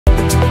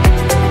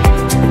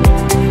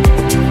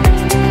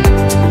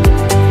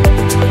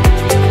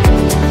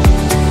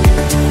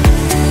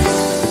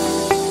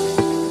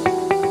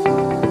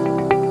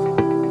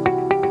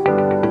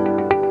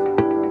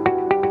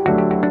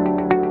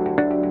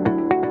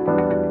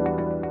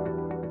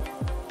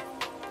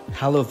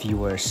Hello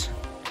viewers,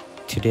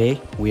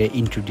 today we are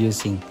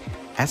introducing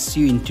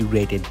SCU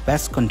integrated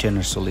BESS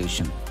container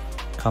solution.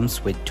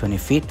 Comes with 20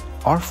 feet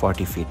or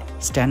 40 feet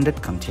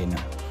standard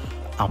container.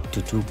 Up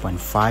to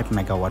 2.5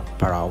 megawatt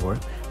per hour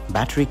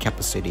battery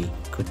capacity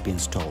could be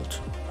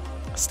installed.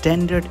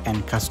 Standard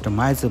and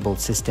customizable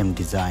system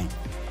design,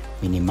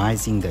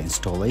 minimizing the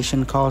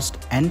installation cost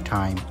and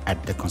time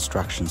at the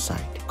construction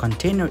site.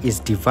 Container is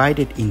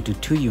divided into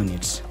two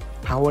units,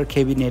 power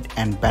cabinet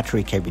and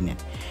battery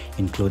cabinet,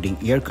 including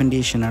air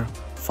conditioner,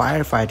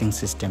 firefighting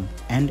system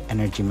and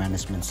energy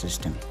management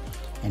system,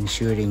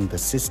 ensuring the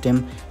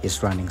system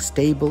is running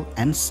stable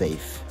and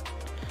safe.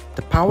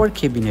 The power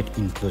cabinet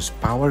includes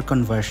power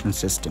conversion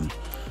system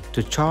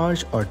to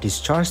charge or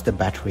discharge the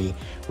battery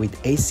with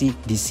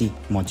AC-DC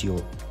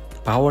module,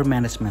 power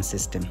management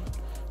system,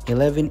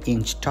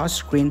 11-inch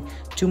touchscreen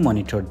to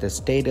monitor the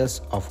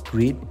status of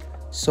grid,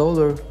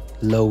 solar,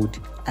 load,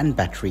 and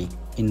battery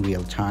in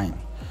real time.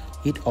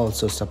 It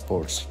also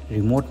supports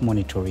remote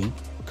monitoring,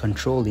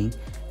 controlling,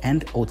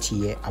 and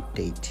OTA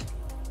update.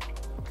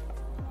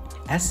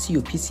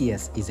 SCU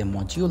PCS is a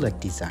modular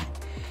design,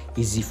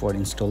 easy for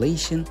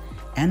installation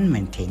and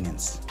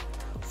maintenance.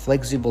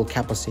 Flexible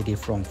capacity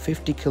from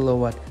 50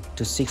 kilowatt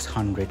to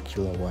 600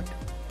 kilowatt.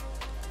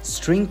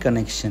 String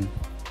connection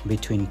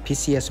between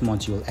PCS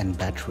module and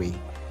battery,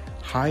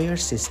 higher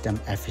system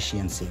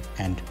efficiency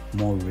and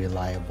more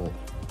reliable.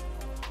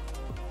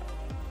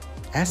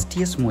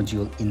 STS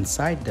module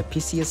inside the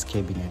PCS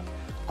cabinet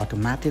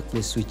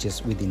automatically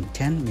switches within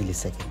 10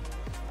 milliseconds,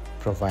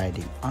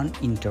 providing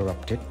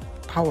uninterrupted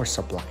power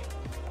supply.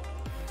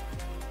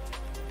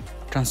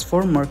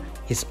 Transformer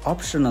is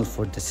optional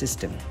for the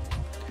system,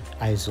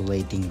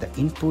 isolating the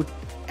input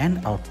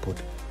and output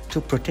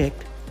to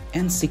protect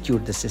and secure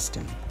the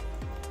system.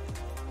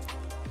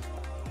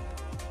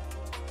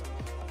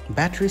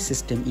 Battery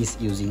system is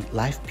using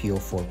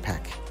LiFePO4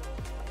 pack.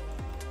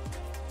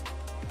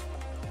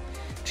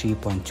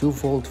 3.2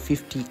 volt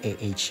 50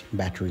 Ah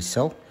battery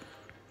cell,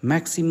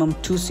 maximum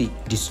 2C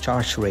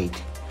discharge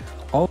rate.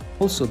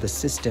 Also the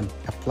system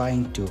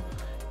applying to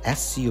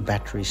SCU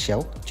battery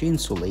shell to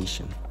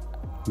insulation,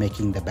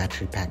 making the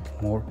battery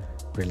pack more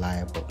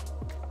reliable.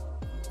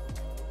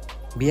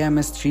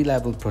 BMS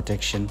 3-level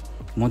protection,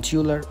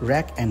 modular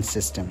rack and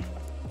system,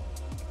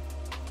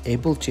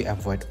 able to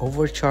avoid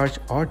overcharge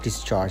or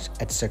discharge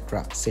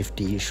etc.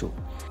 safety issue.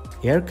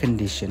 Air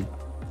condition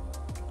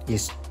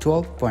is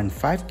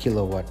 12.5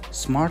 kilowatt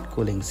smart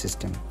cooling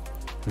system,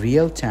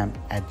 real-time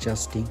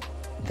adjusting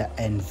the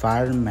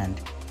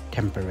environment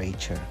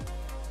temperature.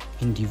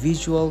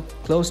 Individual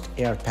closed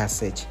air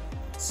passage,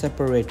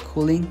 separate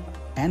cooling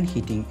and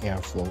heating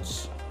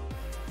airflows.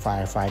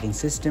 Firefighting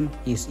system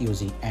is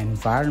using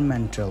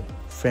environmental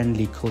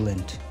friendly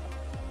coolant,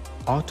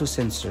 auto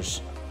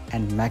sensors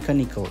and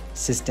mechanical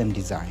system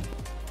design,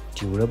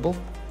 durable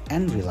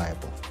and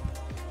reliable.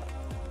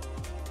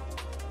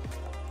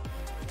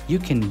 You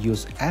can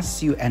use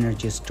SCU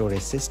energy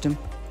storage system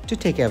to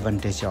take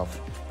advantage of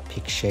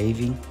peak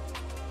shaving,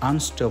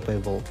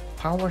 unstoppable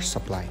power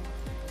supply,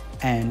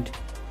 and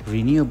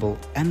renewable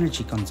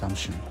energy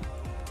consumption.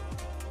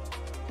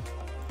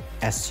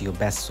 SCU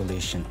BESS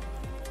solution.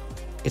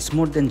 It's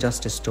more than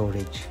just a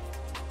storage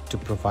to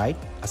provide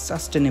a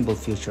sustainable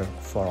future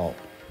for all.